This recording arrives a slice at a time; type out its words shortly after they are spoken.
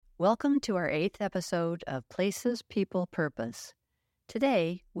Welcome to our 8th episode of Places, People, Purpose.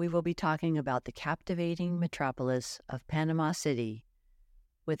 Today, we will be talking about the captivating metropolis of Panama City.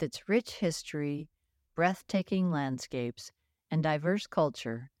 With its rich history, breathtaking landscapes, and diverse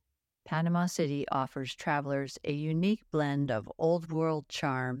culture, Panama City offers travelers a unique blend of old-world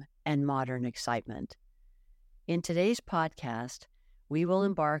charm and modern excitement. In today's podcast, we will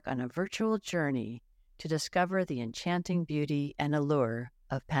embark on a virtual journey to discover the enchanting beauty and allure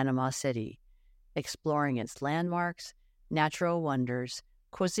of Panama City, exploring its landmarks, natural wonders,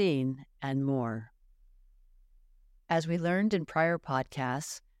 cuisine, and more. As we learned in prior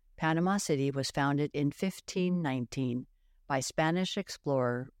podcasts, Panama City was founded in 1519 by Spanish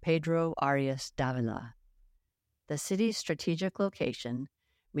explorer Pedro Arias Davila. The city's strategic location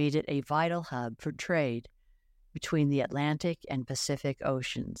made it a vital hub for trade between the Atlantic and Pacific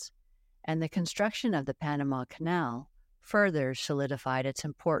Oceans, and the construction of the Panama Canal further solidified its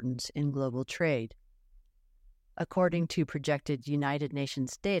importance in global trade. According to projected United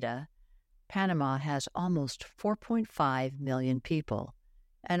Nations data, Panama has almost 4.5 million people,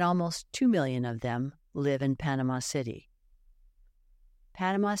 and almost 2 million of them live in Panama City.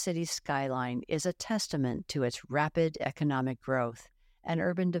 Panama City's skyline is a testament to its rapid economic growth and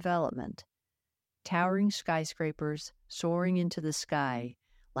urban development. Towering skyscrapers soaring into the sky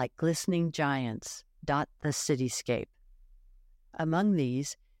like glistening giants dot the cityscape. Among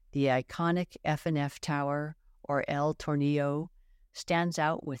these, the iconic F&F Tower, or El Tornillo, stands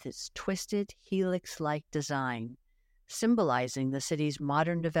out with its twisted helix-like design, symbolizing the city's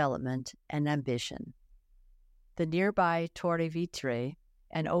modern development and ambition. The nearby Torre Vitre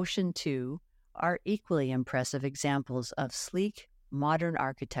and Ocean 2 are equally impressive examples of sleek, modern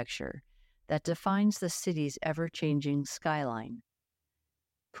architecture that defines the city's ever-changing skyline.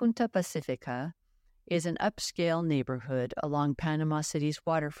 Punta Pacifica is an upscale neighborhood along Panama City's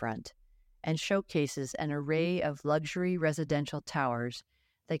waterfront and showcases an array of luxury residential towers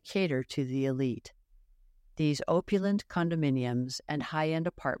that cater to the elite. These opulent condominiums and high-end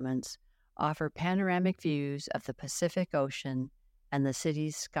apartments offer panoramic views of the Pacific Ocean and the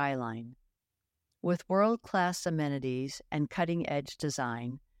city's skyline. With world-class amenities and cutting-edge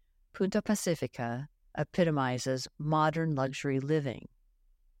design, Punta Pacifica epitomizes modern luxury living.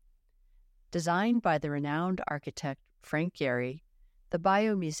 Designed by the renowned architect Frank Gehry, the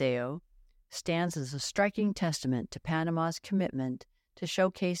Biomuseo stands as a striking testament to Panama's commitment to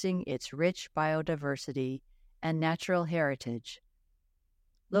showcasing its rich biodiversity and natural heritage.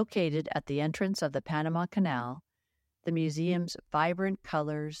 Located at the entrance of the Panama Canal, the museum's vibrant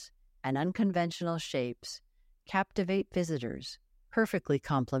colors and unconventional shapes captivate visitors, perfectly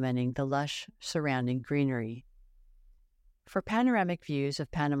complementing the lush surrounding greenery. For panoramic views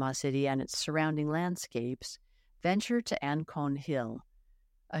of Panama City and its surrounding landscapes, venture to Ancon Hill.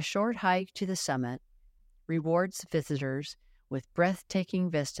 A short hike to the summit rewards visitors with breathtaking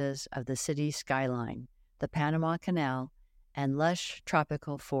vistas of the city's skyline, the Panama Canal, and lush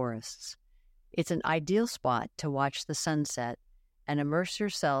tropical forests. It's an ideal spot to watch the sunset and immerse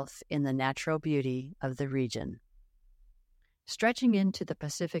yourself in the natural beauty of the region. Stretching into the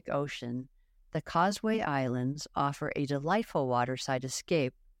Pacific Ocean, the Causeway Islands offer a delightful waterside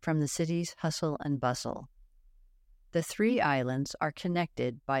escape from the city's hustle and bustle. The 3 islands are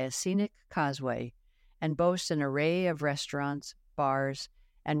connected by a scenic causeway and boast an array of restaurants, bars,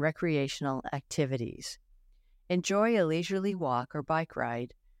 and recreational activities. Enjoy a leisurely walk or bike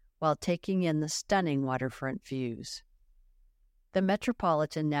ride while taking in the stunning waterfront views. The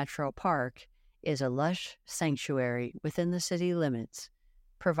Metropolitan Natural Park is a lush sanctuary within the city limits,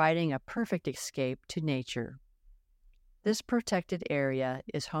 providing a perfect escape to nature. This protected area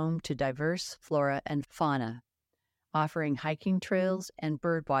is home to diverse flora and fauna, offering hiking trails and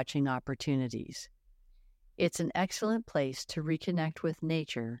bird-watching opportunities. It's an excellent place to reconnect with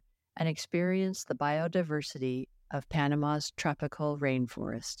nature and experience the biodiversity of Panama's tropical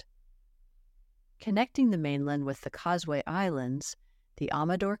rainforest. Connecting the mainland with the Causeway Islands, the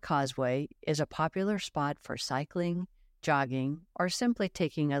Amador Causeway is a popular spot for cycling, jogging, or simply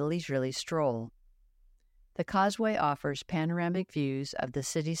taking a leisurely stroll. The causeway offers panoramic views of the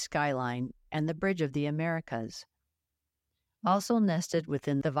city's skyline and the Bridge of the Americas. Also nested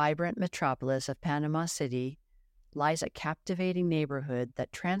within the vibrant metropolis of Panama City lies a captivating neighborhood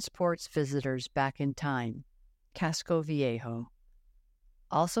that transports visitors back in time, Casco Viejo.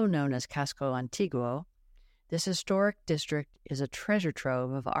 Also known as Casco Antiguo, this historic district is a treasure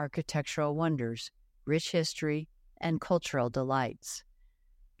trove of architectural wonders, rich history, and cultural delights.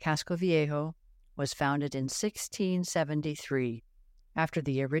 Casco Viejo was founded in 1673 after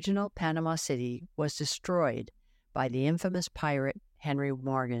the original Panama City was destroyed by the infamous pirate Henry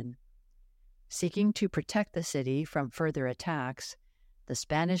Morgan. Seeking to protect the city from further attacks, the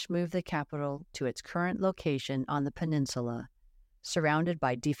Spanish moved the capital to its current location on the peninsula, surrounded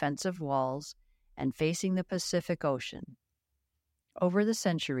by defensive walls and facing the Pacific Ocean. Over the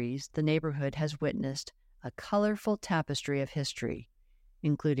centuries, the neighborhood has witnessed a colorful tapestry of history,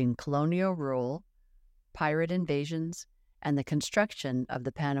 including colonial rule, pirate invasions, and the construction of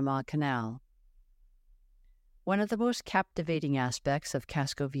the Panama Canal. One of the most captivating aspects of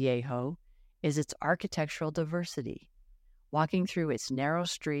Casco Viejo is its architectural diversity. Walking through its narrow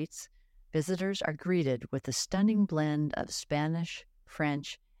streets, visitors are greeted with a stunning blend of Spanish,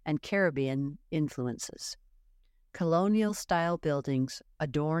 French, and Caribbean influences. Colonial-style buildings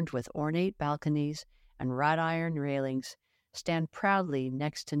adorned with ornate balconies and wrought iron railings stand proudly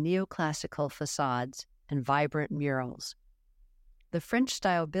next to neoclassical facades and vibrant murals. The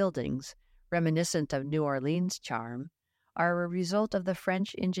French-style buildings, reminiscent of New Orleans' charm, are a result of the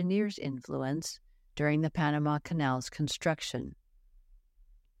French engineers' influence during the Panama Canal's construction.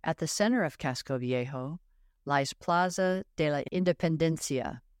 At the center of Casco Viejo lies Plaza de la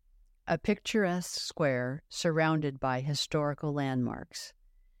Independencia, a picturesque square surrounded by historical landmarks.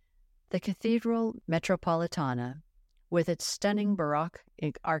 The Cathedral Metropolitana, with its stunning Baroque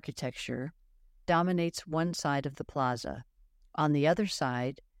architecture, dominates one side of the plaza. On the other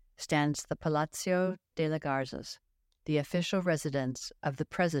side stands the Palacio de las Garzas, the official residence of the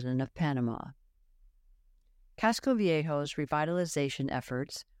President of Panama. Casco Viejo's revitalization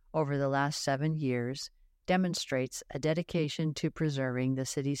efforts over the last 7 years demonstrates a dedication to preserving the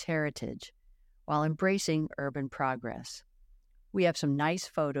city's heritage while embracing urban progress. We have some nice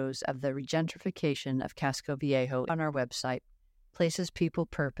photos of the regentrification of Casco Viejo on our website,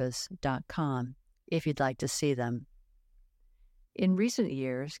 placespeoplepurpose.com, if you'd like to see them. In recent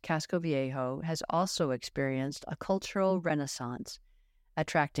years, Casco Viejo has also experienced a cultural renaissance,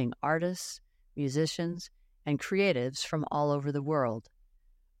 attracting artists, musicians, and creatives from all over the world.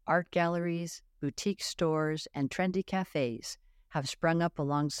 Art galleries, boutique stores, and trendy cafes have sprung up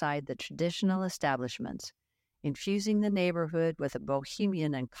alongside the traditional establishments, infusing the neighborhood with a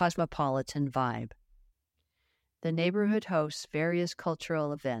bohemian and cosmopolitan vibe. The neighborhood hosts various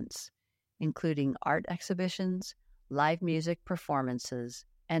cultural events, including art exhibitions, live music performances,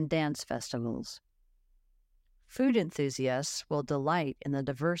 and dance festivals. Food enthusiasts will delight in the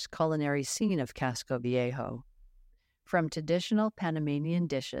diverse culinary scene of Casco Viejo. From traditional Panamanian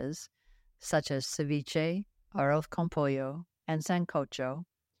dishes, such as ceviche, arroz con pollo, and sancocho,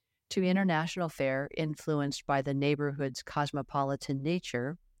 to international fare influenced by the neighborhood's cosmopolitan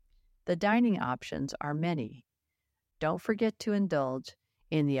nature, the dining options are many. Don't forget to indulge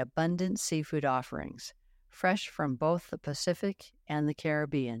in the abundant seafood offerings, fresh from both the Pacific and the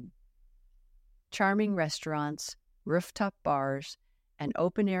Caribbean. Charming restaurants, rooftop bars, and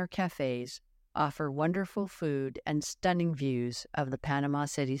open-air cafes offer wonderful food and stunning views of the Panama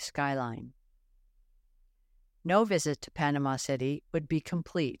City skyline. No visit to Panama City would be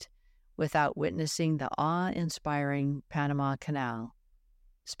complete without witnessing the awe-inspiring Panama Canal.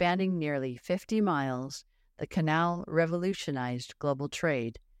 Spanning nearly 50 miles, the canal revolutionized global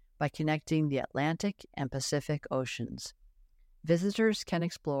trade by connecting the Atlantic and Pacific Oceans. Visitors can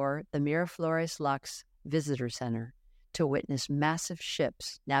explore the Miraflores Locks Visitor Center to witness massive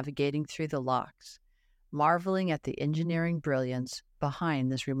ships navigating through the locks, marveling at the engineering brilliance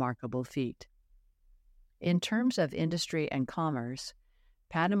behind this remarkable feat. In terms of industry and commerce,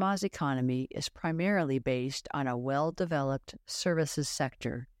 Panama's economy is primarily based on a well-developed services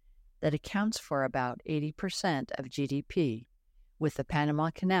sector that accounts for about 80% of GDP, with the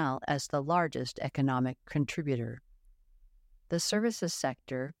Panama Canal as the largest economic contributor. The services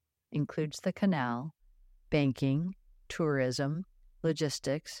sector includes the canal, banking, tourism,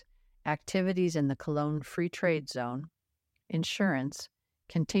 logistics, activities in the Cologne Free Trade Zone, insurance,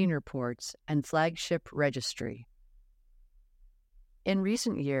 container ports, and flagship registry. In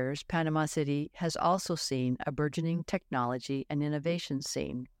recent years, Panama City has also seen a burgeoning technology and innovation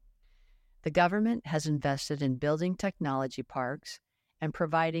scene. The government has invested in building technology parks and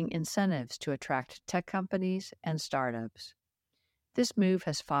providing incentives to attract tech companies and startups. This move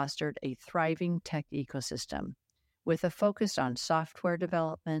has fostered a thriving tech ecosystem, with a focus on software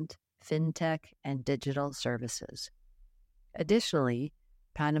development, fintech, and digital services. Additionally,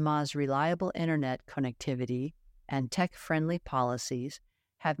 Panama's reliable internet connectivity and tech-friendly policies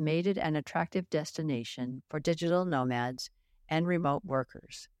have made it an attractive destination for digital nomads and remote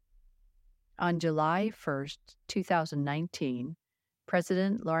workers. On July 1, 2019,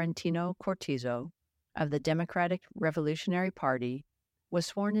 President Laurentino Cortizo of the Democratic Revolutionary Party was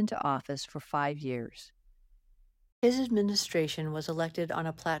sworn into office for 5 years. His administration was elected on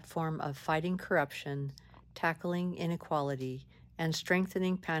a platform of fighting corruption, tackling inequality, and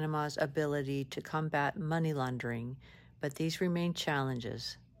strengthening Panama's ability to combat money laundering, but these remain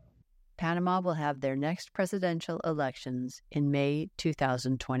challenges. Panama will have their next presidential elections in May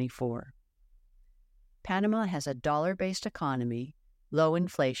 2024. Panama has a dollar-based economy, low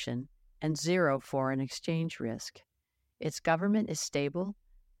inflation, and zero foreign exchange risk. Its government is stable,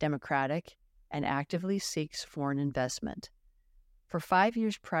 democratic, and actively seeks foreign investment. For 5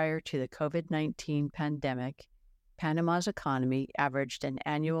 years prior to the COVID-19 pandemic, Panama's economy averaged an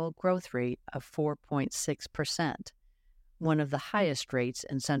annual growth rate of 4.6%, one of the highest rates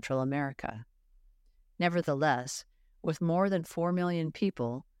in Central America. Nevertheless, with more than 4 million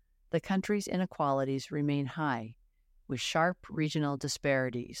people, the country's inequalities remain high, with sharp regional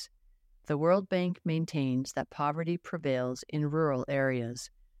disparities. The World Bank maintains that poverty prevails in rural areas,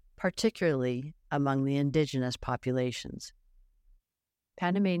 particularly among the indigenous populations.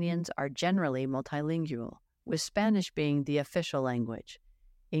 Panamanians are generally multilingual, with Spanish being the official language.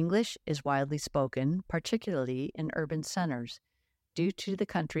 English is widely spoken, particularly in urban centers, due to the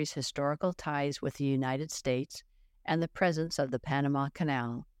country's historical ties with the United States and the presence of the Panama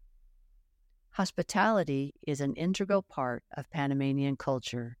Canal. Hospitality is an integral part of Panamanian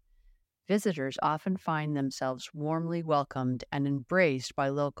culture. Visitors often find themselves warmly welcomed and embraced by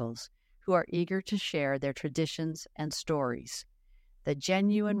locals who are eager to share their traditions and stories. The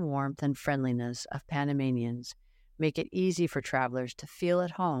genuine warmth and friendliness of Panamanians make it easy for travelers to feel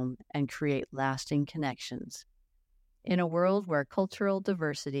at home and create lasting connections. In a world where cultural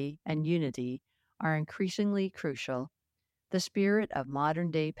diversity and unity are increasingly crucial, the spirit of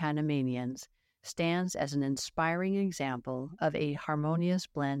modern-day Panamanians stands as an inspiring example of a harmonious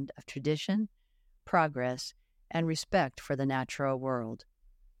blend of tradition, progress, and respect for the natural world.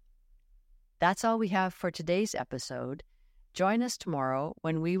 That's all we have for today's episode. Join us tomorrow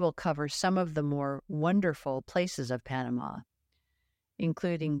when we will cover some of the more wonderful places of Panama,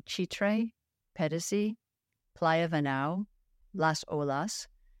 including Chitre, Pedesi, Playa Venao, Las Olas,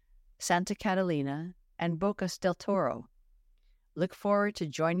 Santa Catalina, and Bocas del Toro. Look forward to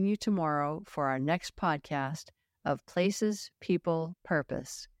joining you tomorrow for our next podcast of Places, People,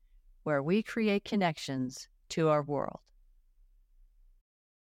 Purpose, where we create connections to our world.